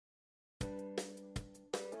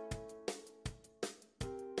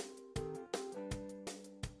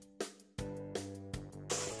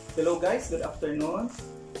Hello guys, good afternoon.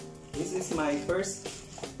 This is my first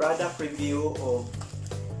product review of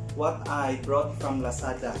what I brought from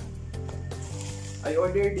Lazada. I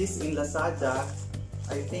ordered this in Lazada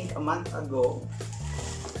I think a month ago,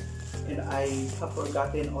 and I have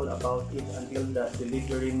forgotten all about it until the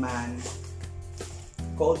delivery man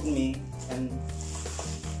called me and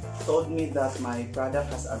told me that my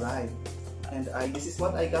product has arrived. And this is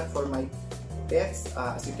what I got for my pets.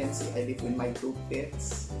 As you can see, I live with my two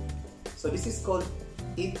pets. So this is called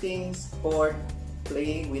Eating Sport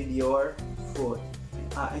Play with Your Food.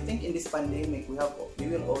 I think in this pandemic we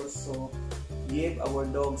will also give our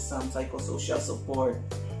dogs some psychosocial support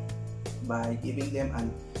by giving them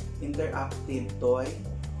an interactive toy.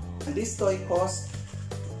 And this toy costs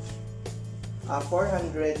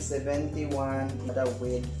 $471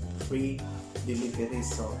 with free delivery.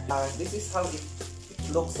 So this is how it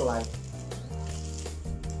looks like.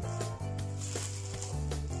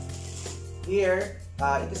 Here,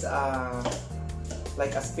 it is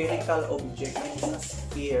like a spherical object. It's a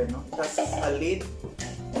sphere, no? It has a lid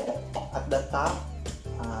at the top.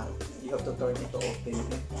 You have to turn it to open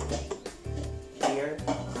it. Here,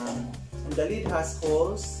 and the lid has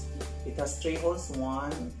holes. It has 3 holes,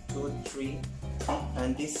 1, 2, 3.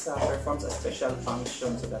 And this performs a special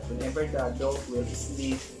function so that whenever the dog will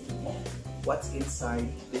sniff what's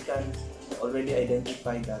inside, they can already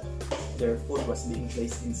identify that their food was being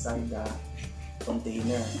placed inside the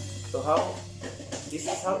container. So this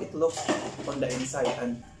is how it looks on the inside,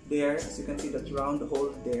 and there, as you can see, that round hole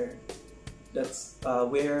there, that's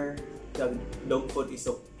where the dog food is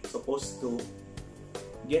supposed to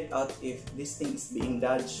get out if this thing is being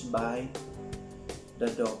dodged by the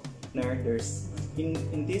dog. There's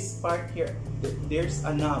in this part here, there's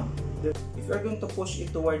a knob. If you're going to push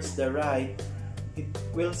it towards the right, it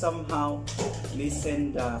will somehow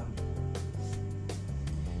lessen the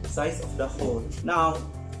size of the hole. Now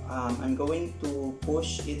I'm going to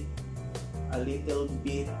push it a little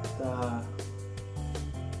bit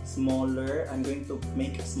smaller. I'm going to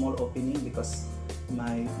make a small opening because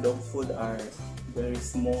my dog food are very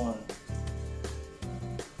small.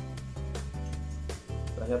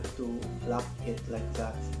 So I have to lock it like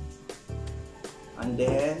that. And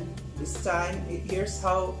then this time, here's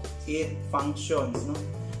how it functions. No?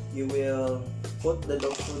 You will put the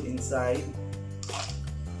dog food inside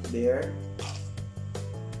there.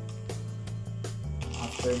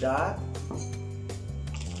 After that,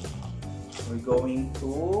 we're going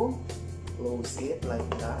to close it like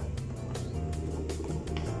that.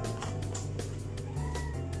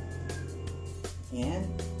 And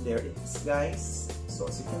there it is, guys. So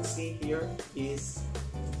as you can see, here is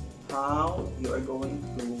how you are going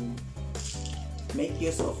to make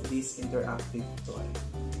use of this interactive toy.